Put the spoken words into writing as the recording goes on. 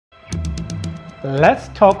Let's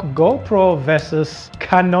talk GoPro versus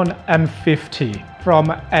Canon M50 from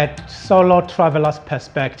a solo traveler's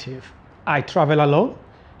perspective. I travel alone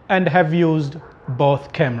and have used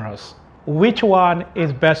both cameras. Which one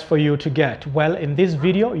is best for you to get? Well, in this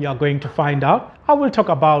video, you are going to find out. I will talk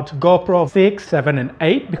about GoPro 6, 7, and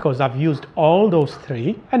 8 because I've used all those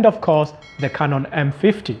three, and of course, the Canon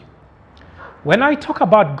M50. When I talk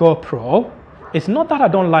about GoPro, it's not that I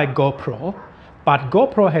don't like GoPro, but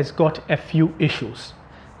GoPro has got a few issues.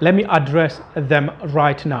 Let me address them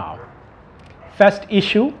right now. First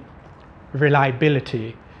issue,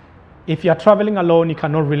 reliability. If you're traveling alone, you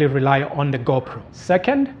cannot really rely on the GoPro.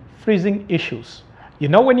 Second, freezing issues. You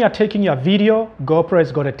know, when you're taking your video, GoPro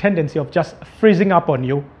has got a tendency of just freezing up on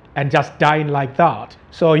you and just dying like that.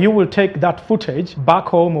 So you will take that footage back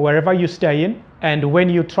home, wherever you stay in, and when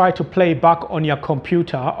you try to play back on your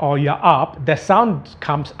computer or your app, the sound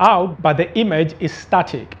comes out, but the image is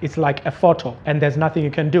static. It's like a photo, and there's nothing you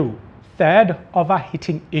can do. Third,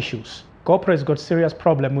 overheating issues. GoPro has got serious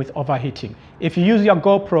problem with overheating. If you use your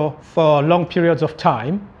GoPro for long periods of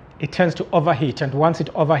time, it tends to overheat, and once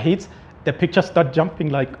it overheats, the pictures start jumping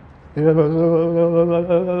like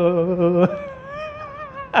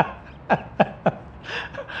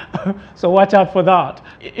so watch out for that.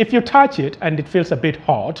 If you touch it and it feels a bit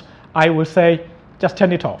hot, I will say just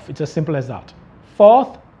turn it off. It's as simple as that.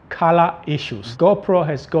 Fourth, color issues. GoPro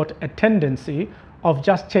has got a tendency of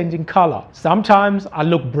just changing color. Sometimes I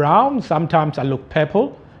look brown, sometimes I look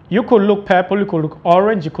purple. You could look purple, you could look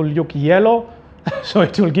orange, you could look yellow. So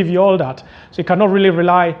it will give you all that. So you cannot really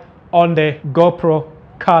rely on the GoPro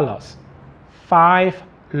colors. 5,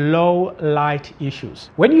 low light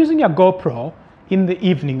issues. When using your GoPro in the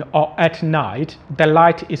evening or at night, the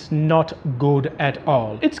light is not good at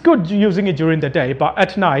all. It's good using it during the day, but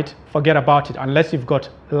at night, forget about it unless you've got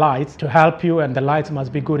lights to help you, and the lights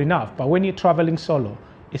must be good enough. But when you're traveling solo,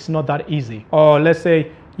 it's not that easy. Or let's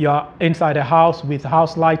say you're inside a house with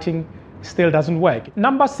house lighting, still doesn't work.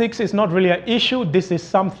 Number 6 is not really an issue. This is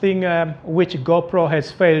something which GoPro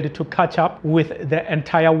has failed to catch up with the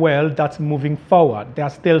entire world that's moving forward. They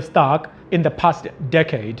are still stuck in the past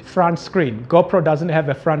decade. Front screen. GoPro doesn't have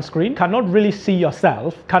a front screen, cannot really see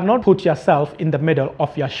yourself, cannot put yourself in the middle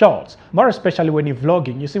of your shots. More especially when you're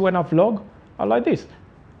vlogging. You see, when I vlog, I like this.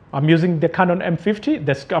 I'm using the Canon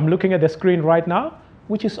M50. I'm looking at the screen right now,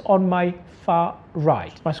 which is on my far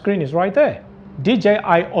right. My screen is right there.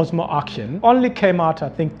 DJI Osmo Action only came out, I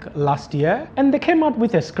think, last year, and they came out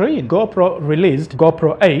with a screen. GoPro released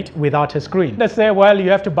GoPro 8 without a screen. They say, well, you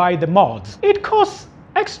have to buy the mods. It costs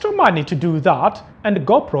extra money to do that, and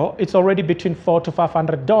GoPro, it's already between $400 to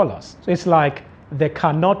 $500. So it's like they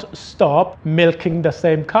cannot stop milking the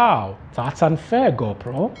same cow. That's unfair,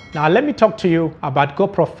 GoPro. Now let me talk to you about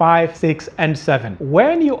GoPro 5, 6, and 7.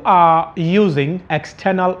 When you are using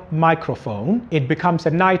external microphone, it becomes a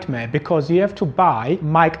nightmare because you have to buy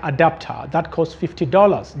mic adapter that costs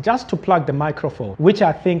 $50 just to plug the microphone, which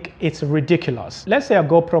I think is ridiculous. Let's say a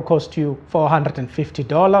GoPro costs you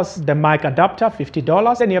 $450, the mic adapter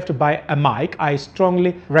 $50, then you have to buy a mic. I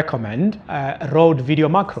strongly recommend a Rode Video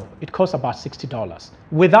Macro. It costs about $60.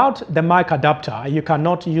 Without the mic adapter, you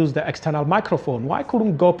cannot use the external microphone. Why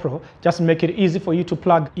couldn't GoPro just make it easy for you to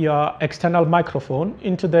plug your external microphone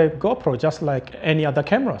into the GoPro just like any other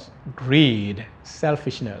cameras? Greed,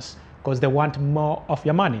 selfishness, because they want more of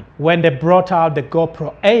your money. When they brought out the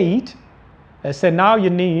GoPro 8, they said now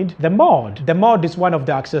you need the mod. The mod is one of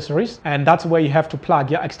the accessories, and that's where you have to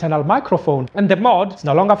plug your external microphone. And the mod is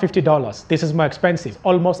no longer $50. This is more expensive,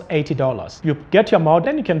 almost $80. You get your mod,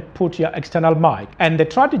 then you can put your external mic. And they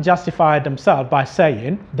try to justify it themselves by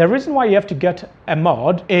saying the reason why you have to get a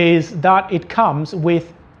mod is that it comes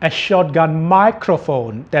with a shotgun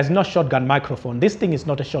microphone. There's no shotgun microphone. This thing is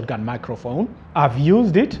not a shotgun microphone. I've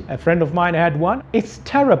used it. A friend of mine had one. It's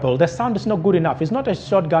terrible. The sound is not good enough. It's not a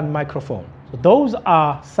shotgun microphone. So those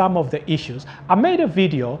are some of the issues. I made a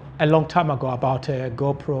video a long time ago about a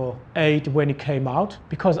GoPro 8 when it came out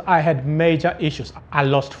because I had major issues. I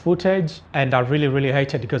lost footage and I really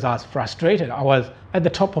hated it because I was frustrated. I was at the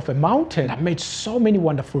top of a mountain. I made so many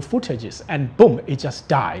wonderful footages and boom, it just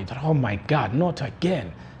died. Oh my God, not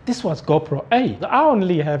again. This was GoPro 8. I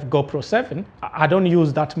only have GoPro 7. I don't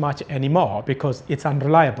use that much anymore because it's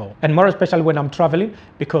unreliable. And more especially when I'm traveling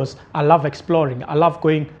because I love exploring. I love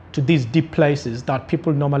going to these deep places that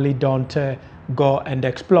people normally don't go and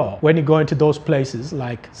explore. When you go into those places,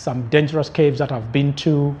 like some dangerous caves that I've been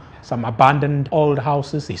to, some abandoned old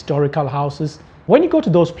houses, historical houses, When you go to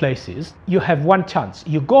those places, you have one chance.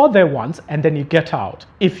 You go there once and then you get out.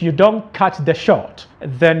 If you don't catch the shot,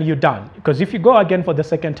 then you're done. Because if you go again for the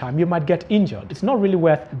second time, you might get injured. It's not really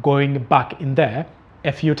worth going back in there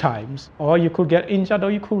a few times, or you could get injured, or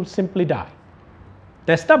you could simply die.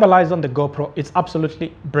 The stabilizer on the GoPro is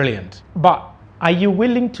absolutely brilliant. But are you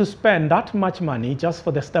willing to spend that much money just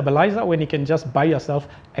for the stabilizer when you can just buy yourself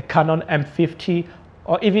a Canon M50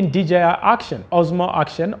 or even DJI Action, Osmo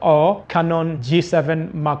Action, or Canon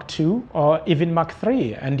G7 Mark II or even Mark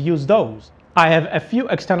III and use those? I have a few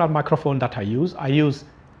external microphones that I use. I use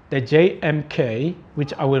the JMK,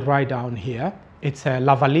 which I will write down here. It's a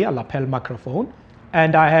lavalier lapel microphone.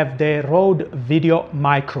 And I have the Rode Video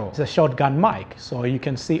Micro. It's a shotgun mic, so you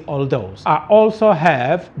can see all those. I also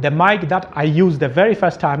have the mic that I used the very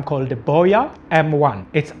first time called the Boya M1.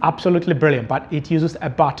 It's absolutely brilliant, but it uses a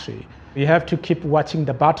battery. You have to keep watching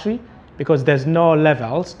the battery because there's no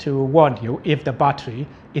levels to warn you if the battery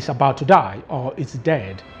is about to die or it's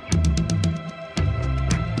dead.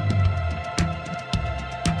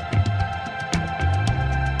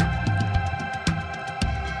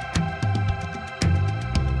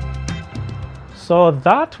 So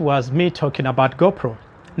that was me talking about GoPro.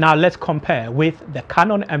 Now let's compare with the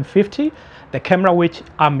Canon M50, the camera which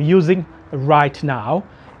I'm using right now,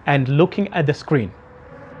 and looking at the screen.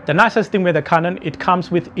 The nicest thing with the Canon, it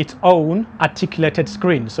comes with its own articulated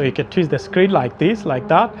screen. So you can twist the screen like this, like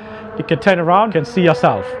that. You can turn around, you can see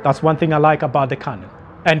yourself. That's one thing I like about the Canon.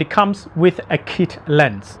 And it comes with a kit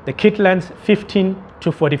lens. The kit lens 15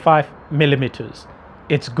 to 45 millimeters.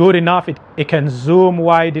 It's good enough, it can zoom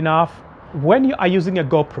wide enough. When you are using a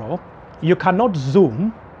GoPro, you cannot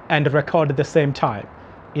zoom and record at the same time.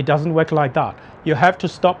 It doesn't work like that. You have to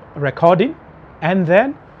stop recording and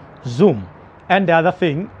then zoom. And the other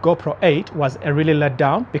thing, GoPro 8 was a really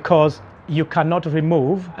letdown because you cannot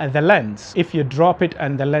remove the lens. If you drop it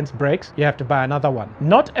and the lens breaks, you have to buy another one.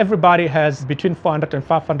 Not everybody has between $400 and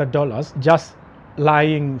 $500 just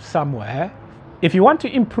lying somewhere. If you want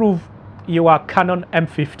to improve your Canon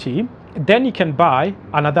M50, then you can buy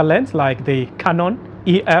another lens like the Canon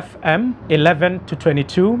EF-M 11 to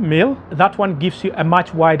 22 mm. That one gives you a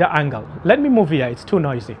much wider angle. Let me move here, it's too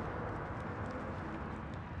noisy.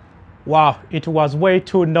 Wow, it was way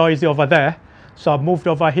too noisy over there, so I moved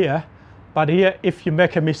over here. But here, if you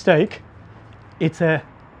make a mistake, it's a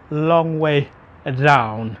long way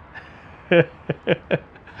down.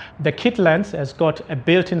 The kit lens has got a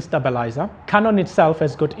built-in stabilizer. Canon itself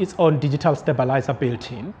has got its own digital stabilizer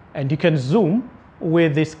built in, and you can zoom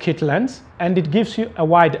with this kit lens and it gives you a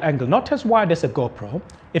wide angle, not as wide as a GoPro.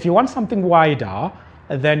 If you want something wider,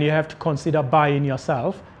 then you have to consider buying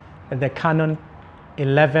yourself the Canon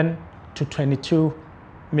 11 to 22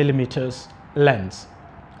 millimeters lens,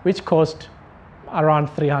 which cost around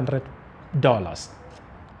 $300.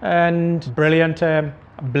 And brilliant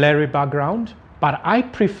blurry background. But I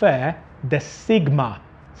prefer the Sigma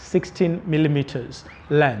 16 millimeters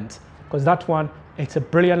lens because that one, it's a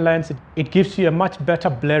brilliant lens. It gives you a much better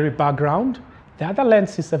blurry background. The other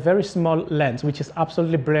lens is a very small lens, which is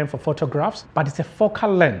absolutely brilliant for photographs, but it's a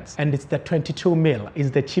focal lens and it's the 22 mm. It's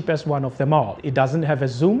the cheapest one of them all. It doesn't have a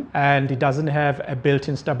zoom and it doesn't have a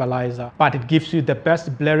built-in stabilizer, but it gives you the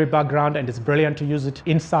best blurry background and it's brilliant to use it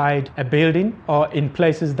inside a building or in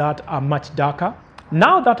places that are much darker.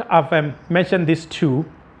 Now that I've mentioned these two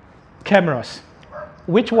cameras,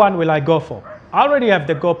 which one will I go for? I already have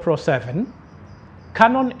the GoPro 7.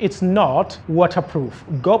 Canon, it's not waterproof.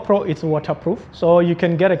 GoPro is waterproof. So you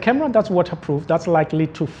can get a camera that's waterproof, that's likely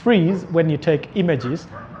to freeze when you take images,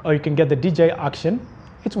 or you can get the DJI Action,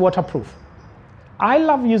 it's waterproof. I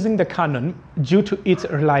love using the Canon due to its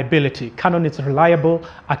reliability. Canon is reliable,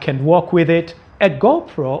 I can walk with it. A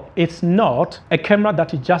GoPro, it's not a camera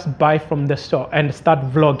that you just buy from the store and start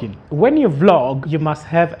vlogging. When you vlog, you must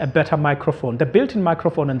have a better microphone. The built-in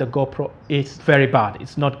microphone in the GoPro is very bad.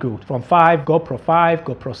 It's not good. From GoPro 5,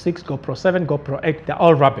 GoPro 6, GoPro 7, GoPro 8, they're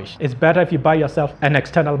all rubbish. It's better if you buy yourself an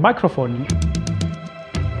external microphone.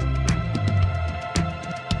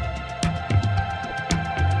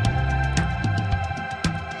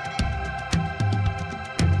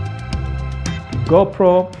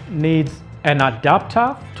 GoPro needs an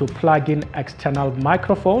adapter to plug in external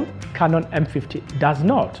microphone. Canon M50 does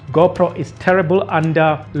not. GoPro is terrible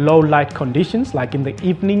under low light conditions like in the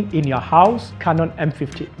evening in your house. Canon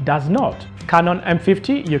M50 does not. Canon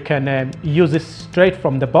M50, you can use it straight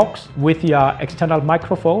from the box with your external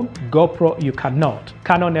microphone. GoPro, you cannot.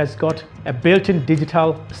 Canon has got a built-in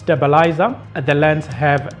digital stabilizer. The lens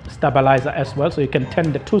have stabilizer as well, so you can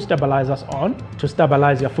turn the two stabilizers on to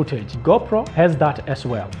stabilize your footage. GoPro has that as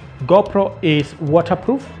well. GoPro is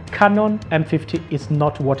waterproof. Canon M50 is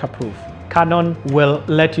not waterproof. Canon will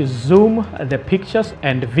let you zoom the pictures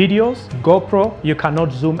and videos. GoPro, you cannot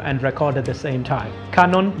zoom and record at the same time.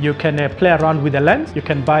 Canon, you can play around with the lens. You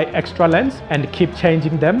can buy extra lens and keep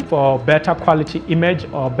changing them for better quality image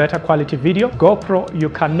or better quality video. GoPro, you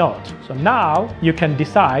cannot. So now you can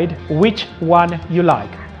decide which one you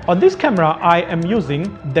like. On this camera, I am using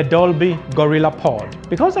the Dolby Gorilla Pod.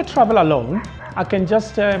 Because I travel alone, I can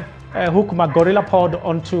just hook my Gorilla Pod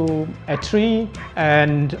onto a tree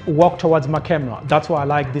and walk towards my camera. That's why I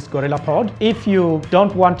like this Gorilla Pod. If you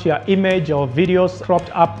don't want your image or videos cropped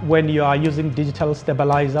up when you are using digital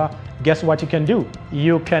stabilizer, guess what you can do?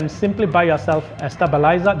 You can simply buy yourself a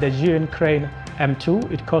stabilizer, the Crane M2.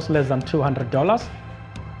 It costs less than $200.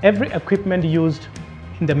 Every equipment used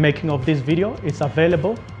in the making of this video is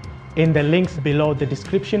available in the links below the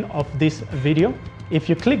description of this video. If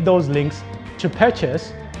you click those links to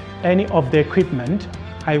purchase any of the equipment,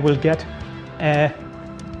 I will get a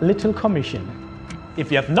little commission.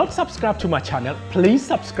 If you have not subscribed to my channel, please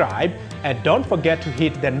subscribe and don't forget to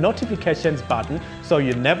hit the notifications button so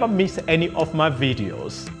you never miss any of my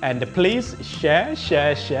videos. And please share.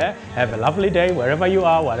 Have a lovely day wherever you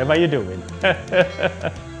are, whatever you're doing.